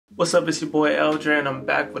What's up, it's your boy L.Dre and I'm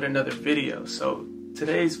back with another video. So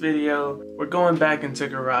today's video, we're going back into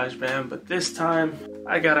Garageband, but this time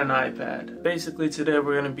I got an iPad. Basically today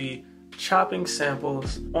we're going to be chopping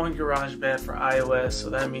samples on Garageband for iOS. So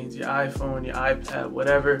that means your iPhone, your iPad,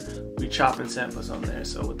 whatever, we chopping samples on there.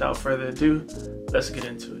 So without further ado, let's get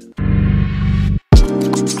into it.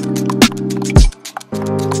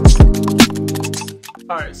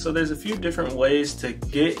 Alright, so there's a few different ways to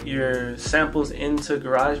get your samples into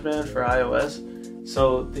Garageband for iOS.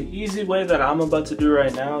 So the easy way that I'm about to do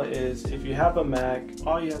right now is if you have a Mac,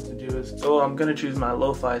 all you have to do is go, I'm going to choose my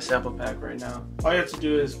lo-fi sample pack right now. All you have to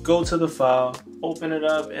do is go to the file, open it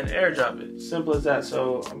up, and airdrop it. Simple as that.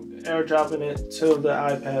 So I'm airdropping it to the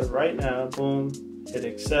iPad right now. Boom, hit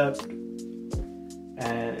accept.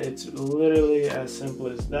 And it's literally as simple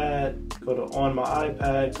as that. Go to on my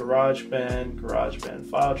iPad, GarageBand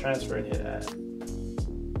file transfer, and hit add.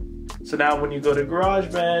 So now when you go to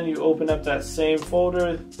GarageBand, you open up that same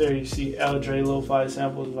folder. There you see L.Dre Lo-Fi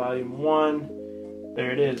Samples Volume 1. There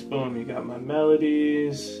it is, boom, you got my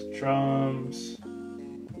melodies, drums,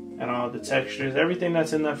 and all the textures. Everything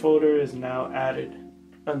that's in that folder is now added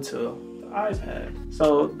until the iPad.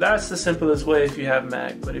 So that's the simplest way if you have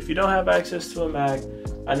Mac. But if you don't have access to a Mac,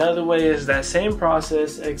 another way is that same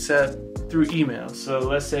process except through email. So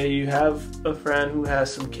let's say you have a friend who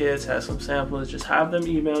has some kids, has some samples, just have them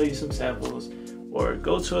email you some samples, or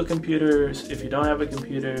go to a computer. If you don't have a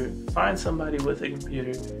computer, find somebody with a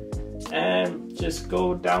computer and just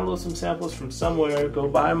go download some samples from somewhere, go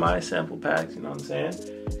buy my sample packs, you know what I'm saying?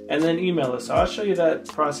 And then email us. So I'll show you that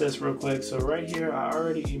process real quick. So right here, I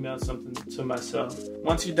already emailed something to myself.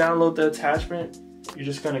 Once you download the attachment, you're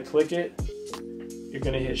just gonna click it, you're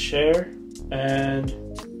gonna hit share, and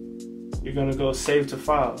you're gonna go save to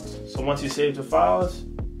files. So once you save to files,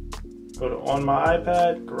 go to on my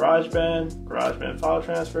iPad, GarageBand file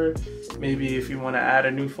transfer. Maybe if you wanna add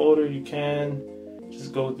a new folder, you can.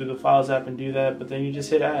 Just go through the Files app and do that, but then you just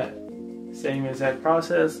hit add. Same exact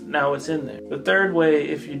process, now it's in there. The third way,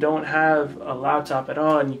 if you don't have a laptop at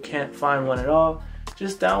all and you can't find one at all,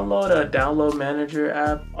 just download a download manager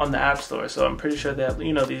app on the App Store. So I'm pretty sure they have,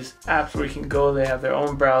 you know, these apps where you can go, they have their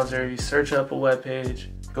own browser, you search up a web page,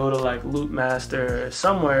 go to like Loopmaster or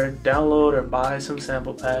somewhere, download or buy some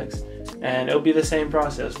sample packs, and it'll be the same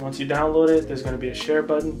process. Once you download it, there's gonna be a share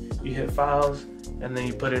button, you hit files, and then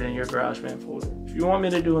you put it in your GarageBand folder. If you want me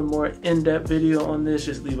to do a more in-depth video on this,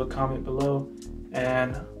 just leave a comment below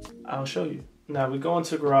and I'll show you. Now we go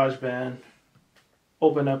into GarageBand,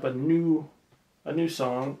 open up a new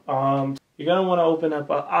song. You're gonna wanna open up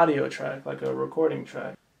an audio track, like a recording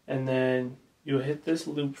track, and then you'll hit this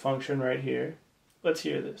loop function right here. Let's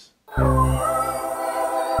hear this. Now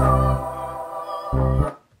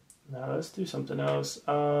let's do something else.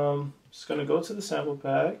 Just gonna go to the sample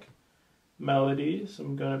pack, melodies.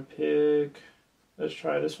 I'm gonna pick, let's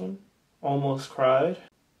try this one, Almost Cried.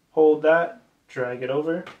 Hold that, drag it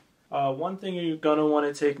over. One thing you're gonna want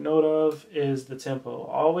to take note of is the tempo.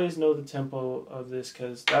 Always know the tempo of this,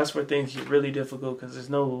 because that's where things get really difficult, because there's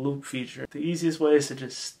no loop feature. The easiest way is to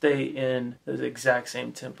just stay in the exact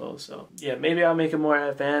same tempo. So yeah, maybe I'll make a more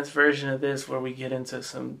advanced version of this where we get into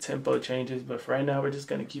some tempo changes, but for right now we're just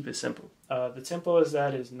gonna keep it simple. The tempo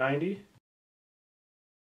is 90.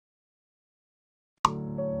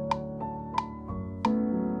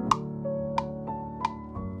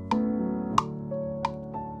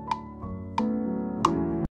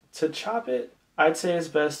 To chop it, I'd say it's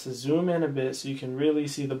best to zoom in a bit so you can really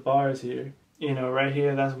see the bars here. You know, right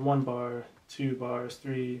here, that's 1 bar, 2 bars,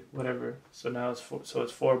 3, whatever. So now it's 4, so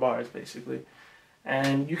it's 4 bars basically.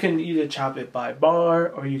 And you can either chop it by bar,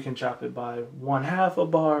 or you can chop it by 1/2 a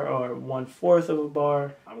bar or 1/4 of a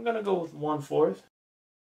bar. I'm gonna go with 1/4.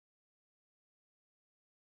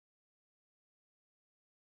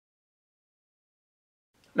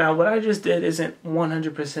 Now what I just did isn't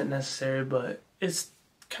 100% necessary, but it's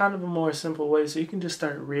kind of a more simple way, so you can just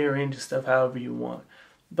start rearranging stuff however you want.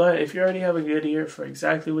 But if you already have a good ear for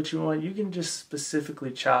exactly what you want, you can just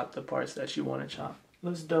specifically chop the parts that you want to chop.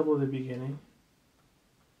 Let's double the beginning,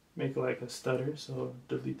 make like a stutter, so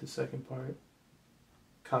delete the second part,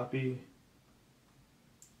 copy,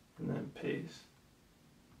 and then paste.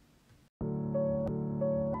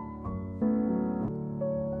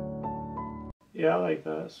 Yeah, I like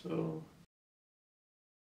that. So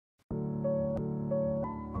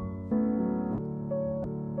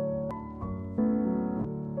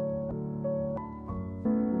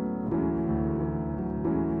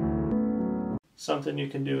something you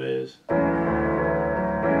can do is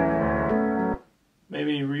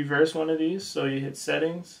maybe reverse one of these. So you hit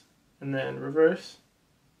settings and then reverse.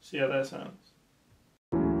 See how that sounds.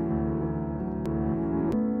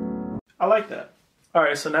 I like that. All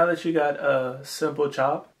right, so now that you got a simple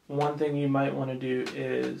chop, one thing you might want to do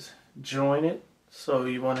is join it. So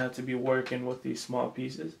you won't have to be working with these small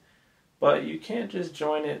pieces. But you can't just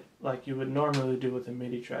join it like you would normally do with a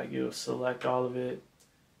MIDI track. You'll select all of it,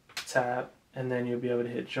 tap, and then you'll be able to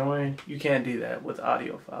hit join. You can't do that with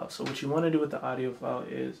audio file. So what you want to do with the audio file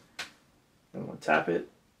is you're going to tap it,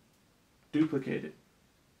 duplicate it,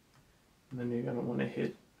 and then you're going to want to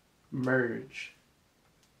hit merge.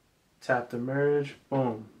 Tap the merge,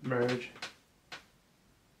 boom, merge.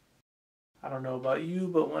 I don't know about you,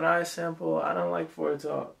 but when I sample, I don't like for it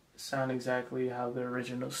to sound exactly how the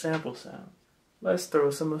original sample sounds. Let's throw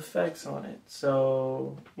some effects on it.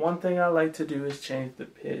 So one thing I like to do is change the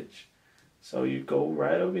pitch. So you go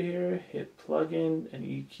right over here, hit plugin and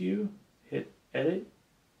EQ, hit edit,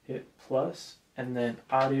 hit plus, and then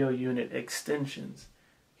audio unit extensions.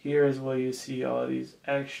 Here is where you see all these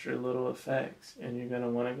extra little effects, and you're gonna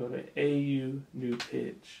wanna go to AU new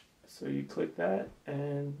pitch. So you click that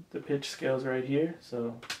and the pitch scale's right here.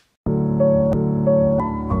 So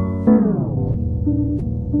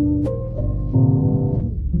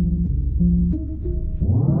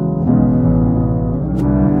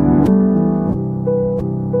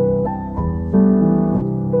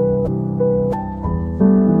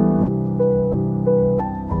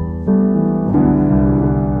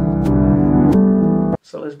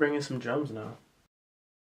let's bring in some drums now.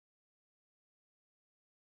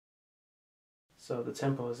 So the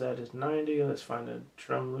tempo is at is 90. Let's find a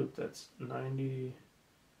drum loop that's 90.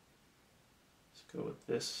 Let's go with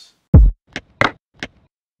this.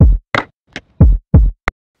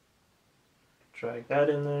 Drag that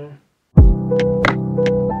in there.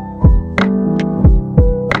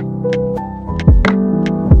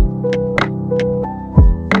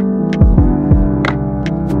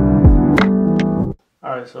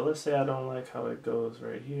 Alright, so let's say I don't like how it goes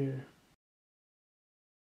right here.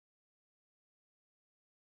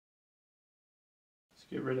 Let's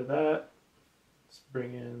get rid of that. Let's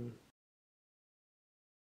bring in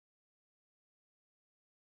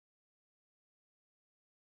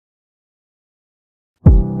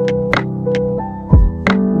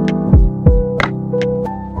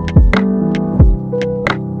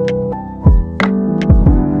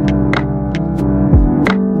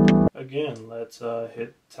again, let's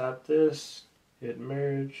hit tap this, hit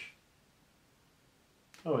merge.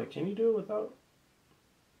 Oh wait, can you do it without?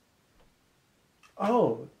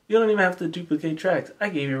 Oh, you don't even have to duplicate tracks. I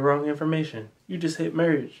gave you wrong information. You just hit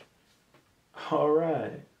merge.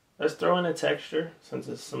 Alright, let's throw in a texture since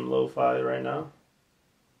it's some lo-fi right now.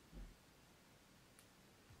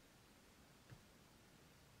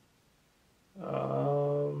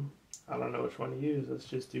 I don't know which one to use. Let's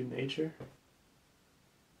just do nature.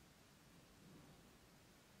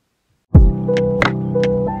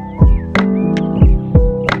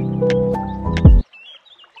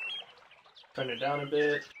 Turn it down a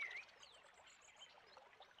bit.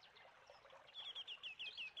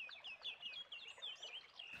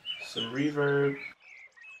 Some reverb.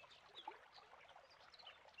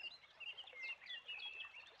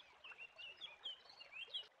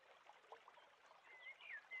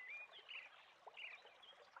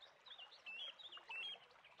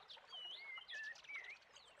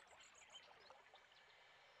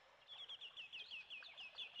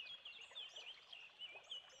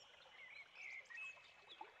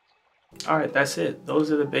 Alright, that's it.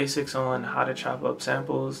 Those are the basics on how to chop up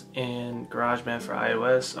samples in GarageBand for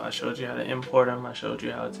iOS. So I showed you how to import them. I showed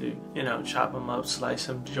you how to, you know, chop them up, slice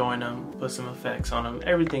them, join them, put some effects on them.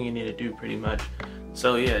 Everything you need to do pretty much.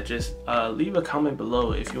 So yeah, just leave a comment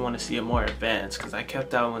below if you want to see it more advanced, because I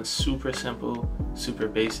kept that one super simple, super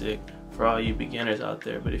basic for all you beginners out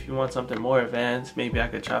there. But if you want something more advanced, maybe I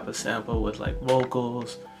could chop a sample with like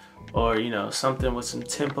vocals, or you know, something with some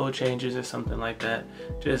tempo changes or something like that.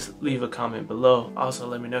 Just leave a comment below. Also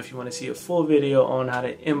let me know if you want to see a full video on how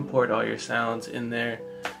to import all your sounds in there,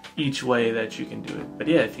 each way that you can do it. But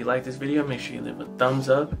yeah, if you like this video, make sure you leave a thumbs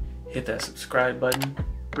up, hit that subscribe button,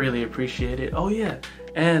 really appreciate it. Oh yeah,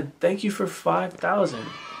 and thank you for 5,000.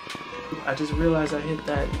 I just realized I hit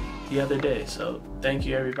that the other day, so thank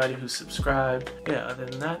you everybody who subscribed. Yeah, other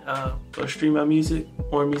than that, go stream my music,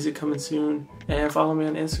 more music coming soon, and follow me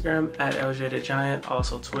on Instagram at L.Dre the Giant,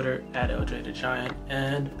 also Twitter at L.Dre the Giant,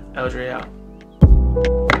 and L.Dre out.